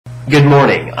Good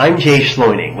morning. I'm Jay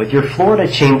Schloening with your Florida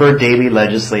Chamber Daily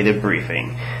Legislative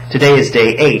Briefing. Today is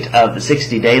day 8 of the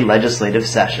 60-day legislative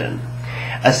session.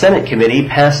 A Senate committee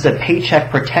passed a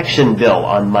paycheck protection bill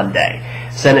on Monday.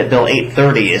 Senate Bill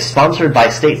 830 is sponsored by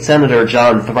State Senator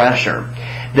John Thrasher.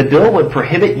 The bill would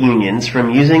prohibit unions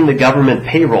from using the government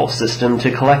payroll system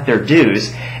to collect their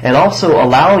dues and also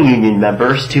allow union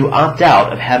members to opt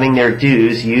out of having their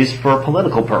dues used for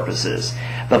political purposes.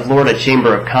 The Florida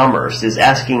Chamber of Commerce is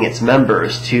asking its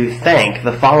members to thank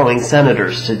the following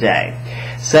senators today: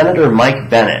 Senator Mike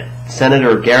Bennett,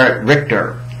 Senator Garrett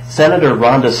Richter, Senator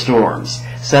Rhonda Storms,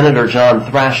 Senator John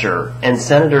Thrasher, and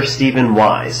Senator Stephen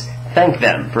Wise. Thank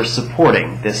them for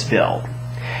supporting this bill.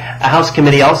 A House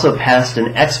committee also passed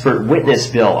an expert witness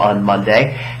bill on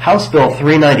Monday. House Bill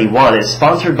 391 is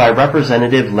sponsored by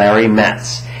Representative Larry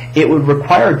Metz. It would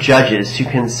require judges to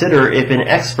consider if an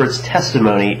expert's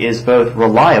testimony is both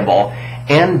reliable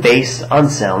and based on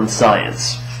sound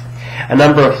science. A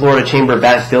number of Florida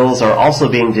Chamber-backed bills are also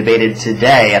being debated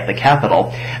today at the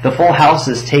Capitol. The full House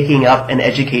is taking up an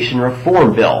education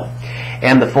reform bill,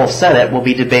 and the full Senate will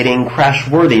be debating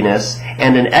crashworthiness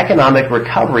and an economic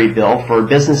recovery bill for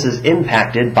businesses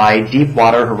impacted by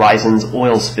Deepwater Horizon's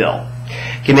oil spill.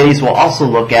 Committees will also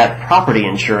look at property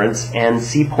insurance and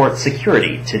seaport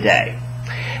security today.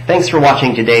 Thanks for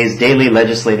watching today's Daily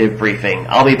Legislative Briefing.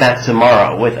 I'll be back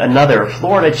tomorrow with another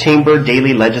Florida Chamber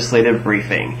Daily Legislative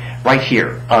Briefing right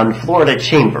here on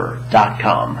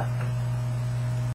floridachamber.com.